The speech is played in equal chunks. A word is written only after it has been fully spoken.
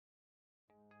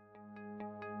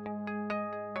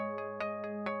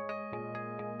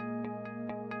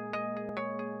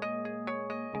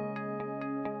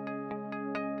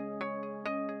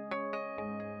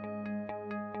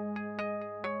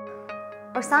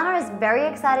Roxana is very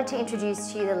excited to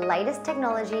introduce to you the latest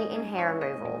technology in hair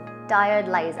removal, Diode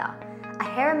Laser, a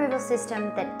hair removal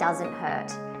system that doesn't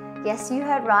hurt. Yes, you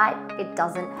heard right, it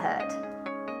doesn't hurt.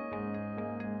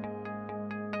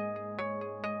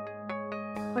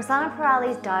 Roxana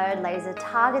Pourali's Diode Laser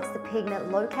targets the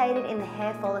pigment located in the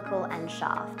hair follicle and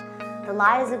shaft. The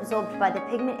light is absorbed by the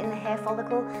pigment in the hair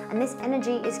follicle, and this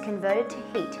energy is converted to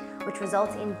heat, which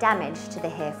results in damage to the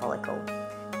hair follicle.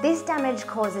 This damage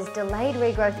causes delayed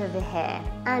regrowth of the hair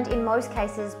and, in most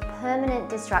cases, permanent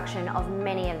destruction of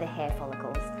many of the hair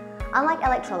follicles. Unlike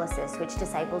electrolysis, which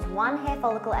disables one hair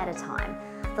follicle at a time,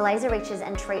 the laser reaches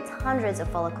and treats hundreds of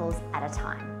follicles at a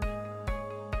time.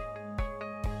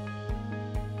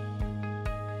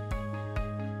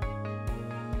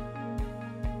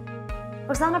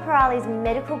 Roxana Pourali's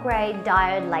medical-grade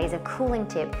diode laser cooling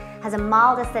tip has a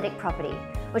mild aesthetic property,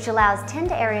 which allows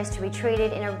tender areas to be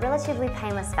treated in a relatively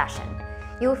painless fashion.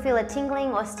 You will feel a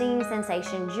tingling or stinging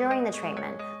sensation during the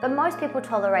treatment, but most people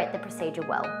tolerate the procedure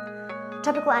well.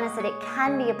 Topical anaesthetic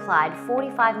can be applied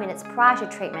 45 minutes prior to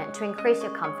treatment to increase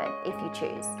your comfort if you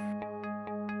choose.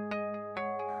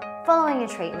 Following your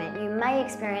treatment, you may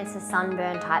experience a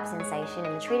sunburn-type sensation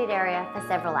in the treated area for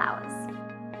several hours.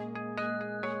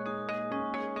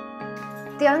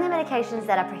 The only medications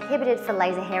that are prohibited for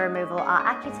laser hair removal are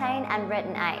Accutane and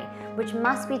Retin A, which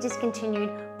must be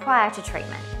discontinued prior to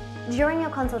treatment. During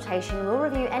your consultation, we'll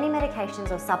review any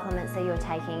medications or supplements that you're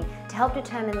taking to help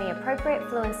determine the appropriate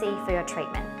fluency for your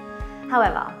treatment.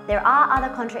 However, there are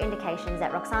other contraindications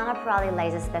that Roxana Pourali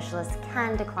laser specialists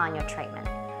can decline your treatment.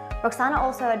 Roxana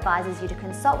also advises you to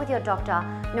consult with your doctor,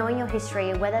 knowing your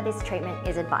history, whether this treatment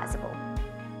is advisable.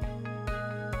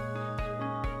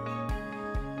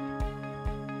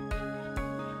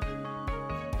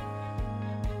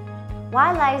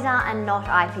 Why laser and not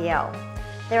IPL?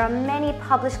 There are many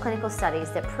published clinical studies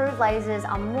that prove lasers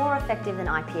are more effective than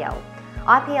IPL.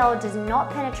 IPL does not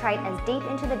penetrate as deep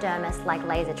into the dermis like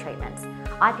laser treatments.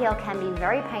 IPL can be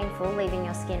very painful, leaving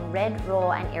your skin red,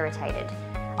 raw, and irritated.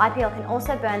 IPL can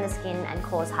also burn the skin and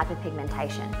cause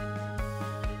hyperpigmentation.